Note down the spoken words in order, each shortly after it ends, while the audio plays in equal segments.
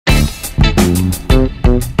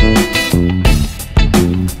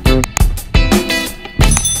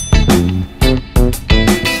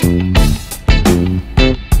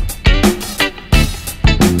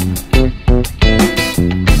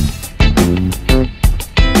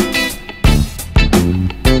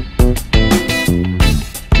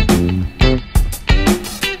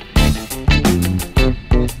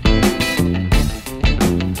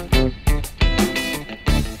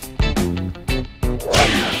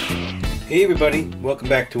Hey everybody, welcome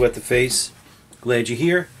back to What the Face. Glad you're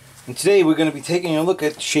here. And today we're going to be taking a look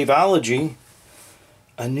at Shaveology,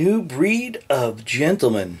 a new breed of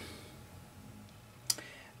gentleman.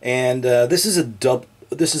 And this is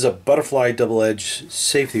a butterfly double-edged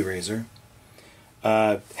safety razor.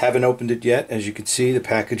 Haven't opened it yet. As you can see, the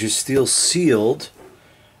package is still sealed.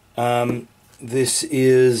 This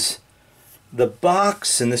is the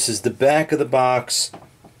box, and this is the back of the box,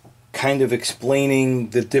 kind of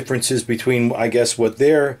explaining the differences between, I guess, what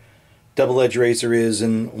their double-edged razor is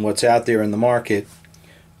and what's out there in the market.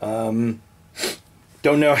 Don't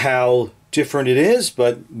know how different it is,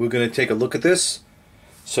 but we're going to take a look at this.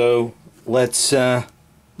 So let's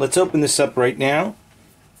open this up right now,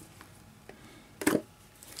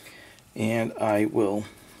 and I will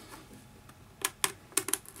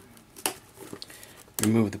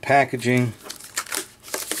remove the packaging.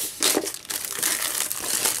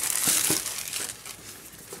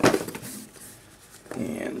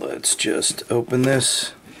 And let's just open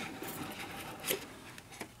this.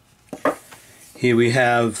 Here we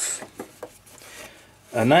have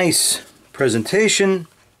a nice presentation.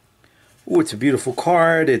 Oh, it's a beautiful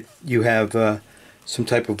card. You have some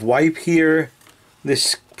type of wipe here.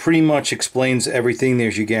 This pretty much explains everything.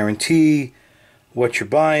 There's your guarantee, what you're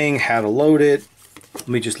buying, how to load it. Let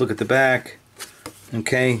me just look at the back.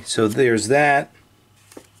 Okay, so there's that.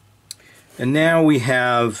 And now we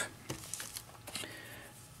have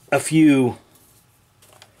a few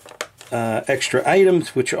extra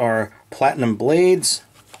items, which are platinum blades.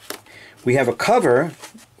 We have a cover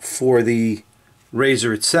for the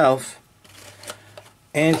razor itself,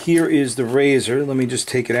 and here is the razor. Let me just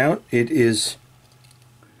take it out. It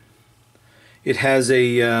has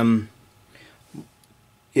an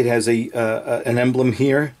emblem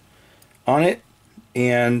here on it,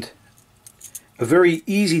 and a very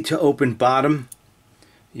easy to open bottom.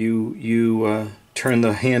 You turn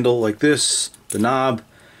the handle like this, the knob,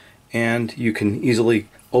 and you can easily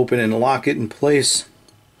open and lock it in place.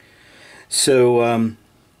 So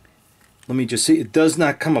let me just see, it does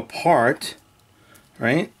not come apart,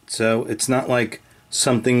 right? So it's not like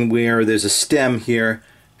something where there's a stem here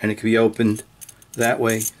and it can be opened that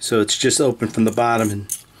way. So it's just open from the bottom,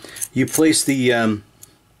 and you place the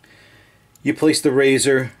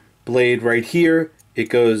razor blade right here. It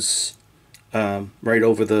goes right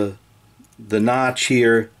over the notch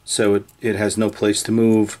here, so it has no place to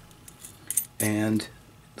move and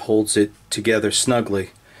holds it together snugly.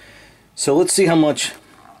 So let's see how much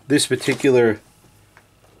this particular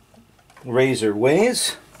razor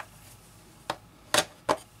weighs,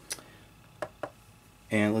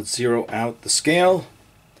 and let's zero out the scale,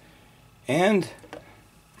 and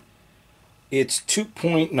it's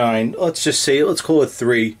 2.9, let's call it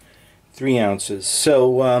 3 ounces.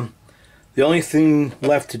 So the only thing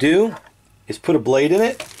left to do is put a blade in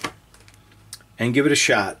it and give it a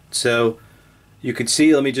shot. So you can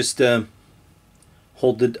see, let me just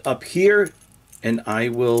hold it up here, and I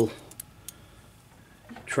will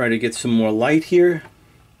try to get some more light here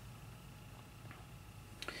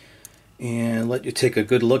and let you take a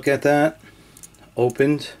good look at that.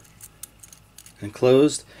 Opened and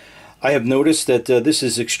closed. I have noticed that this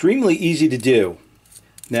is extremely easy to do.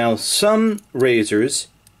 Now, some razors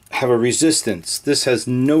have a resistance. This has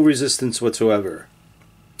no resistance whatsoever.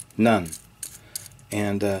 None.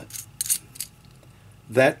 And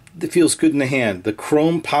that feels good in the hand. The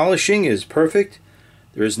chrome polishing is perfect.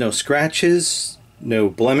 There is no scratches, no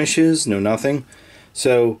blemishes, no nothing.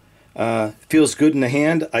 So it feels good in the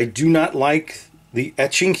hand. I do not like the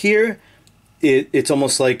etching here. It's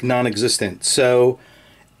almost like non-existent. So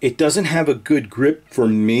it doesn't have a good grip for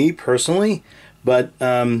me personally, but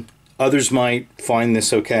others might find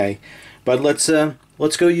this okay. But let's go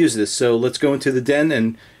use this. So let's go into the den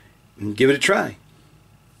and give it a try.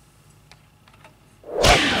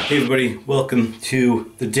 Hey everybody, welcome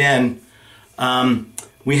to the den.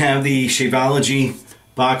 We have the Shaveology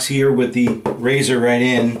box here with the razor right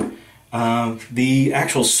in. The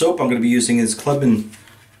actual soap I'm going to be using is Club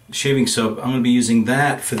 & shaving soap. I'm going to be using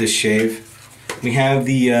that for this shave. We have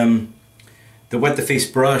the What the Face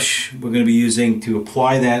brush we're going to be using to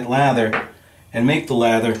apply that lather and make the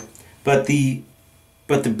lather. But the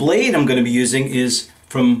blade I'm going to be using is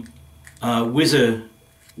from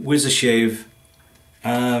Shave.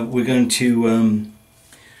 We're going to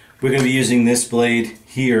be using this blade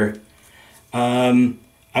here. I'm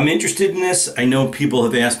interested in this. I know people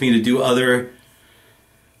have asked me to do other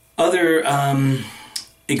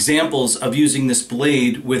examples of using this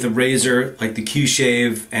blade with a razor like the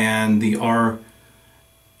Q-Shave and the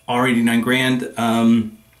R89 Grand.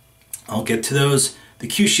 I'll get to those. The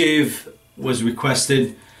Q-Shave was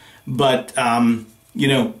requested. But, you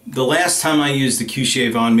know, the last time I used the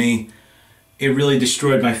Q-Shave on me, it really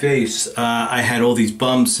destroyed my face. I had all these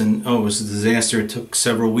bumps and, oh, it was a disaster. It took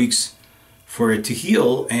several weeks for it to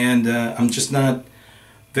heal, and I'm just not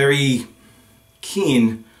very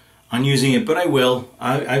keen on using it, but I will.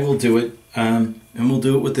 I will do it, and we'll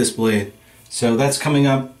do it with this blade. So that's coming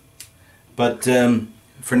up, but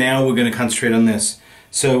for now we're going to concentrate on this.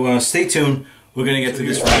 So stay tuned. We're going to get to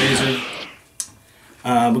this razor.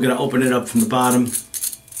 We're going to open it up from the bottom,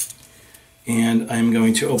 and I'm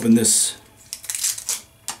going to open this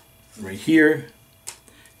right here.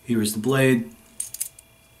 Here is the blade.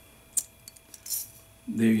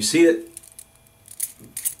 There you see it.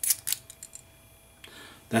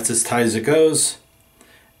 That's as tight as it goes,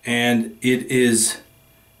 and it is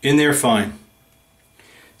in there fine.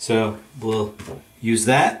 So we'll use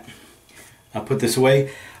that. I'll put this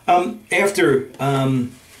away. After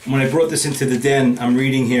when I brought this into the den, I'm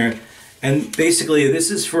reading here, and basically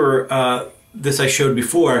this is for this I showed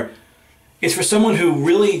before. It's for someone who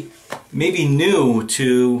really maybe new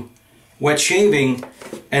to wet shaving,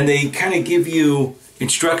 and they kind of give you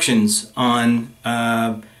instructions on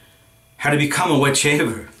how to become a wet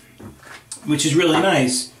shaver, which is really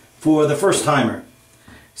nice for the first timer.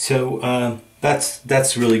 So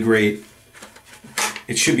that's really great.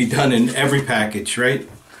 It should be done in every package, right?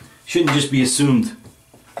 Shouldn't just be assumed.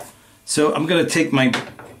 So I'm going to take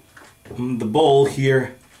the bowl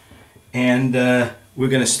here, and we're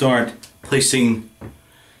going to start placing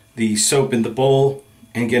the soap in the bowl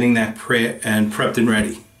and getting that prepped and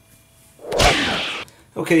ready.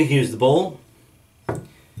 Okay, here's the bowl.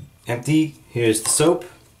 Empty. Here's the soap.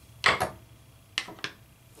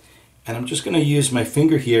 And I'm just going to use my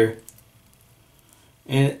finger here.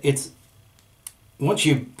 And it's, once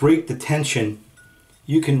you break the tension,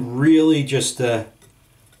 you can really just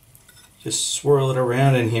swirl it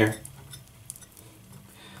around in here.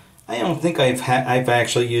 I don't think I've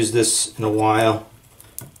actually used this in a while.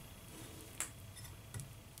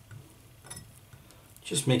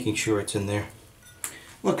 Just making sure it's in there.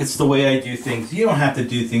 Look, it's the way I do things. You don't have to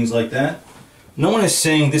do things like that. No one is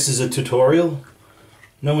saying this is a tutorial.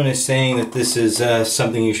 No one is saying that this is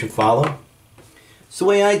something you should follow. It's the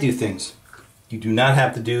way I do things. You do not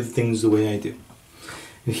have to do things the way I do.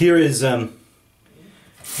 And here is my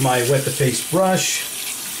wet the face brush,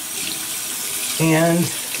 and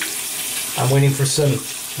I'm waiting for some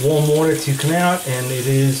warm water to come out, and it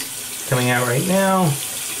is coming out right now.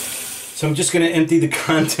 So I'm just going to empty the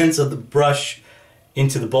contents of the brush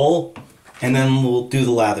into the bowl, and then we'll do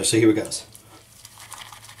the lather. So here it goes.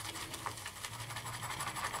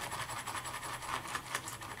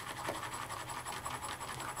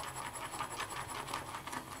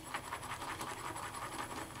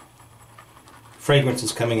 Fragrance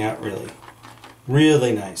is coming out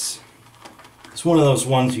really nice. It's one of those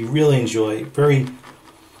ones you really enjoy. Very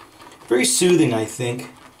soothing, I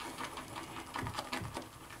think.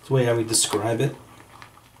 That's the way I would describe it.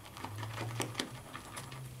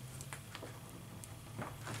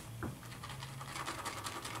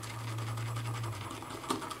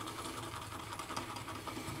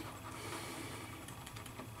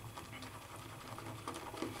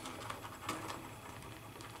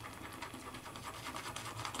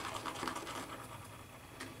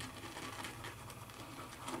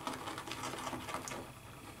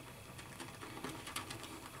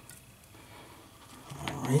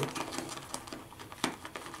 Right.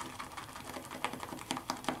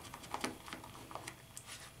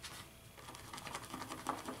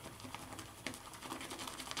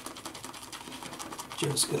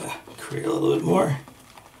 Just gonna create a little bit more.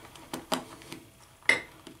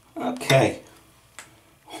 Okay.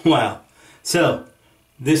 Wow. So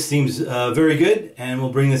this seems very good, and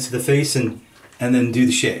we'll bring this to the face and then do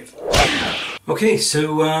the shave. Okay,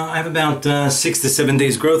 so I have about 6 to 7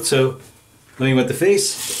 days growth, so let me wet the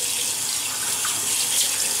face.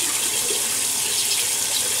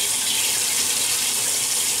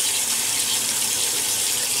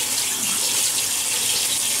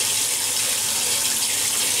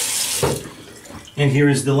 And here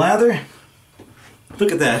is the lather.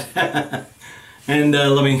 Look at that. And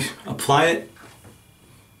let me apply it.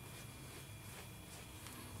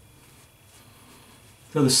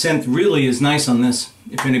 So the scent really is nice on this,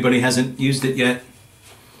 if anybody hasn't used it yet.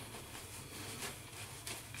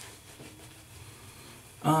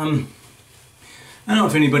 I don't know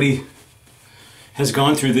if anybody has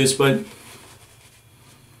gone through this, but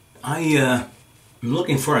I'm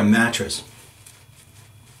looking for a mattress.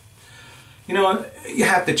 You know, you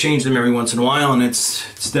have to change them every once in a while, and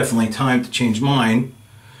it's definitely time to change mine.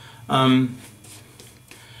 You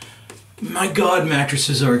My God,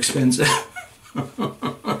 mattresses are expensive.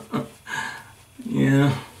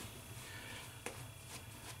 Yeah.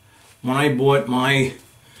 When I bought my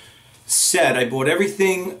set, I bought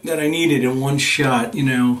everything that I needed in one shot, you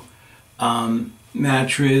know,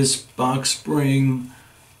 mattress, box spring,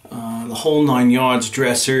 the whole 9 yards,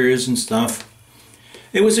 dressers and stuff.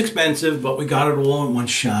 It was expensive, but we got it all in one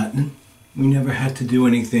shot, and we never had to do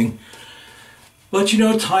anything. But you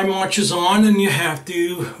know, time marches on and you have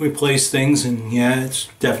to replace things, and yeah, it's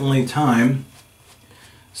definitely time.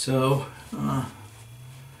 So I'm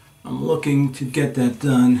looking to get that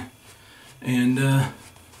done. And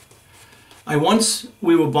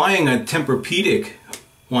we were buying a Tempur-Pedic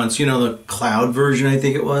once, you know, the cloud version, I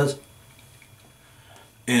think it was.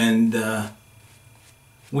 And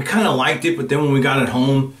we kind of liked it, but then when we got it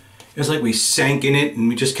home, it was like we sank in it and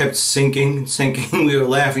we just kept sinking and sinking. We were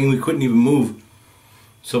laughing, we couldn't even move.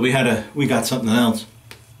 So we got something else.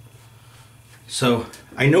 So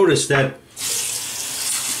I noticed that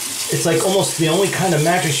it's like almost the only kind of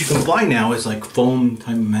mattress you can buy now is like foam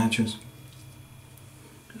type of mattress.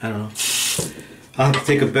 I don't know. I'll have to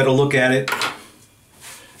take a better look at it.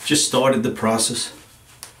 Just started the process.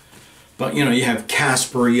 But you know, you have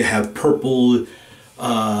Casper, you have Purple,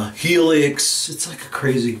 Helix. It's like a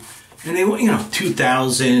crazy. And they want, you know,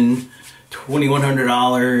 $2,000,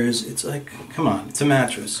 $2,100. It's like, come on, it's a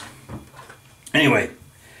mattress. Anyway,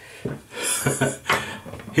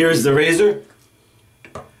 here's the razor.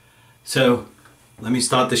 So let me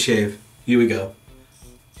start the shave. Here we go.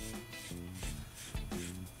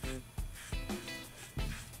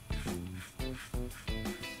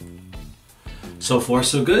 So far,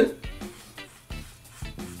 so good.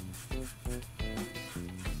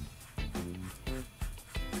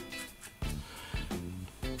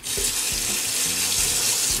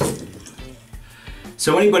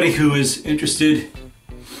 So anybody who is interested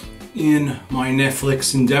in my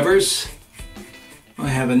Netflix endeavors, I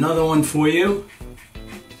have another one for you.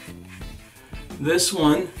 This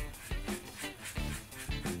one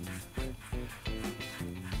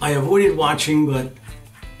I avoided watching, but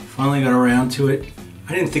finally got around to it.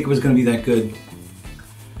 I didn't think it was going to be that good.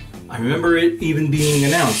 I remember it even being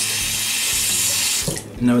announced,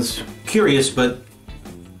 and I was curious, but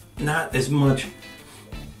not as much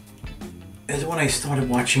as when I started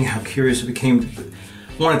watching how curious it became.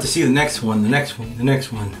 I wanted to see the next one, the next one, the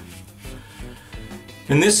next one.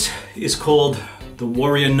 And this is called The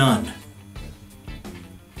Warrior Nun.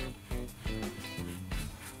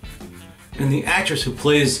 And the actress who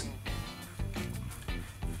plays,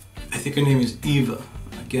 I think her name is Eva,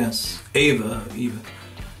 I guess. Eva.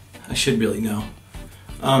 I should really know.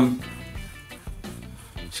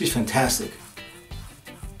 She's fantastic.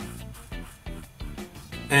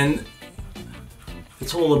 And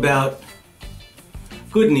it's all about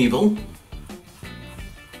good and evil.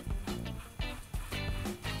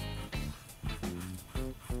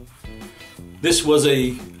 This was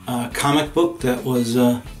a comic book that was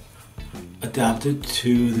adapted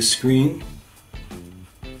to the screen.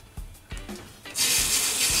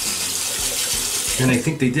 And I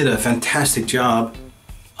think they did a fantastic job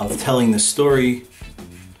of telling the story.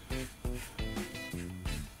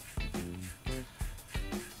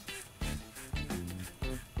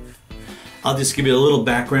 I'll just give you a little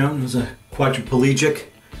background. It was a quadriplegic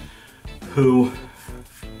who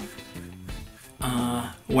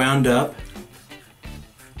wound up,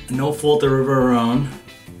 no fault of her own,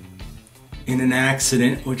 in an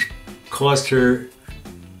accident which caused her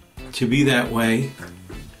to be that way.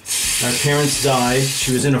 Her parents died.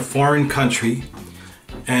 She was in a foreign country,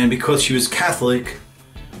 and because she was Catholic,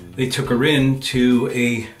 they took her into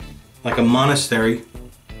a monastery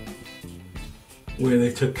where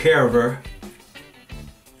they took care of her.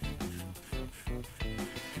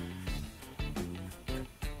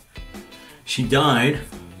 She died.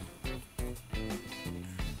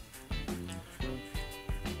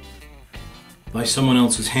 By someone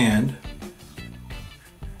else's hand,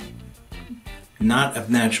 not of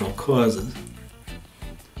natural causes.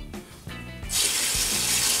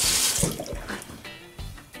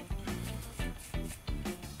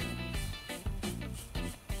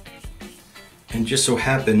 And just so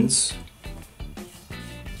happens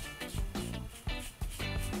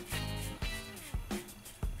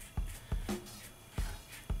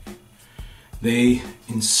they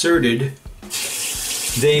inserted,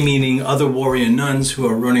 they meaning other warrior nuns who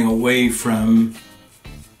are running away from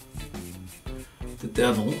the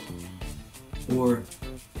devil, or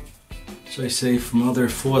should I say from other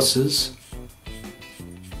forces,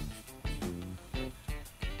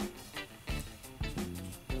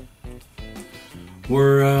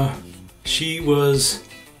 were she was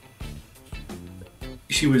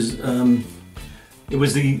it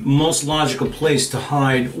was the most logical place to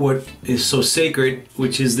hide what is so sacred,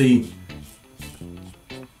 which is the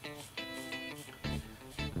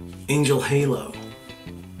angel halo.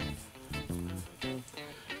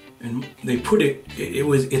 And they put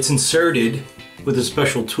it's inserted with a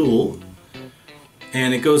special tool,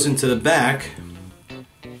 and it goes into the back,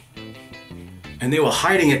 and they were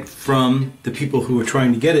hiding it from the people who were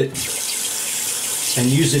trying to get it and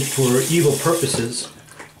use it for evil purposes.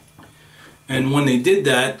 And when they did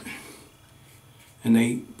that, and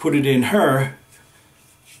they put it in her,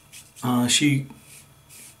 she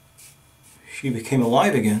became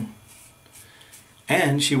alive again,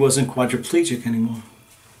 and she wasn't quadriplegic anymore.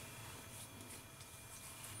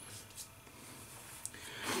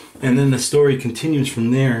 And then the story continues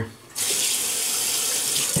from there.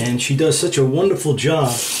 And she does such a wonderful job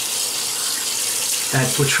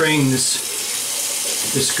at portraying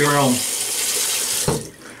this girl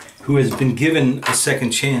who has been given a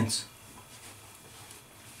second chance.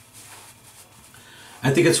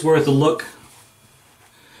 I think it's worth a look.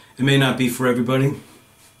 It may not be for everybody,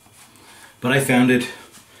 but I found it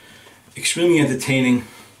extremely entertaining.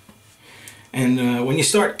 And when you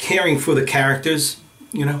start caring for the characters,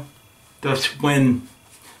 you know, that's when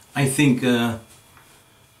I think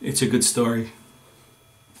it's a good story.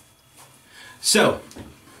 So,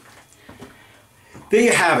 there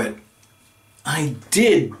you have it. I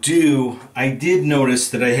did notice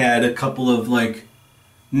that I had a couple of like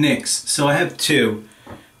nicks. So I have two.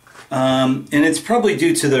 And it's probably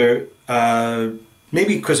due to the,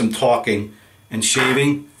 maybe because I'm talking and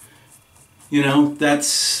shaving. You know,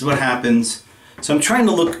 that's what happens. So I'm trying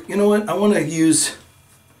to look, you know what, I want to use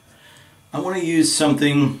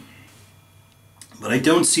something, but I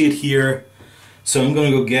don't see it here. So I'm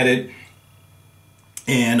going to go get it,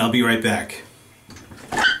 and I'll be right back.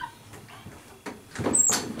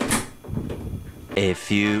 A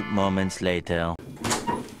few moments later.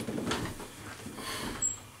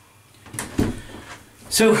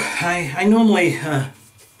 So I normally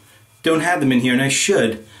don't have them in here, and I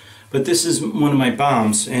should, but this is one of my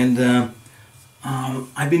bombs, and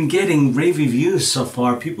I've been getting rave reviews so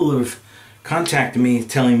far. People have contacted me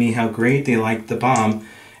telling me how great they like the bomb,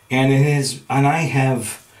 and I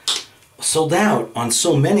have sold out on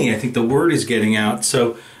so many. I think the word is getting out,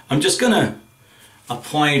 so I'm just gonna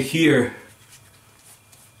apply it here.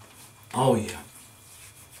 Oh yeah,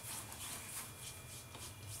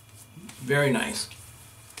 very nice.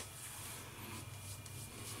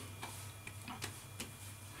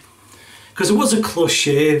 Because it was a close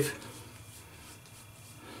shave.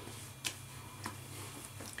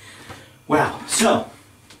 Wow, so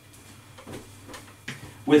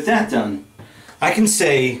with that done, I can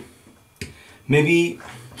say maybe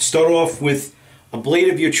start off with a blade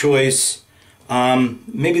of your choice.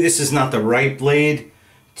 Maybe this is not the right blade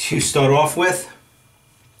to start off with.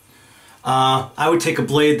 I would take a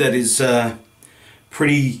blade that is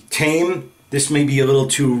pretty tame. This may be a little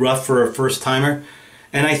too rough for a first timer.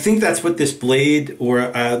 And I think that's what this blade, or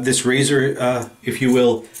this razor, if you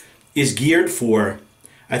will, is geared for.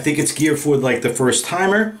 I think it's geared for like the first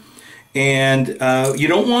timer. And you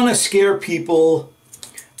don't want to scare people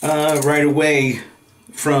right away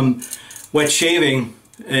from wet shaving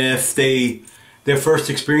if their first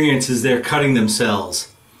experience is they're cutting themselves.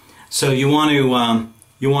 So you want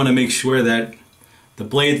to make sure that the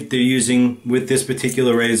blade that they're using with this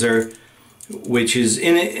particular razor, which is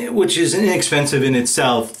inexpensive in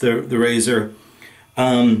itself, the razor,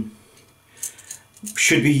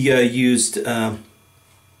 should be used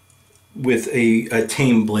with a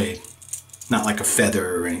tame blade, not like a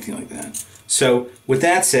feather or anything like that. So with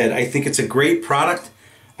that said, I think it's a great product.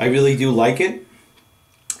 I really do like it.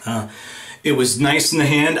 It was nice in the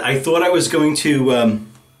hand. I thought I was going to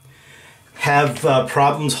have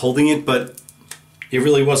problems holding it, but it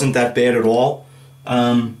really wasn't that bad at all.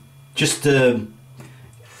 Just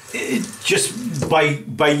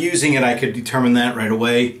by using it, I could determine that right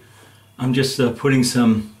away. I'm just putting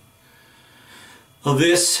some of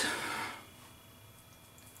this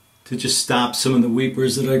to just stop some of the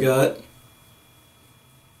weepers that I got.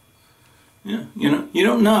 Yeah, you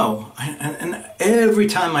don't know. And every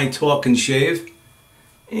time I talk and shave,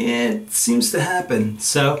 it seems to happen.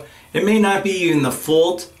 So it may not be even the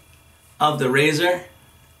fault of the razor,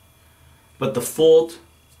 but the fault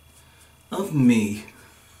of me.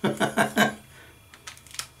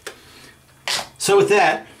 So with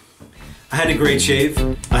that, I had a great shave.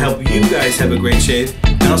 I hope you guys have a great shave,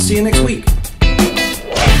 and I'll see you next week.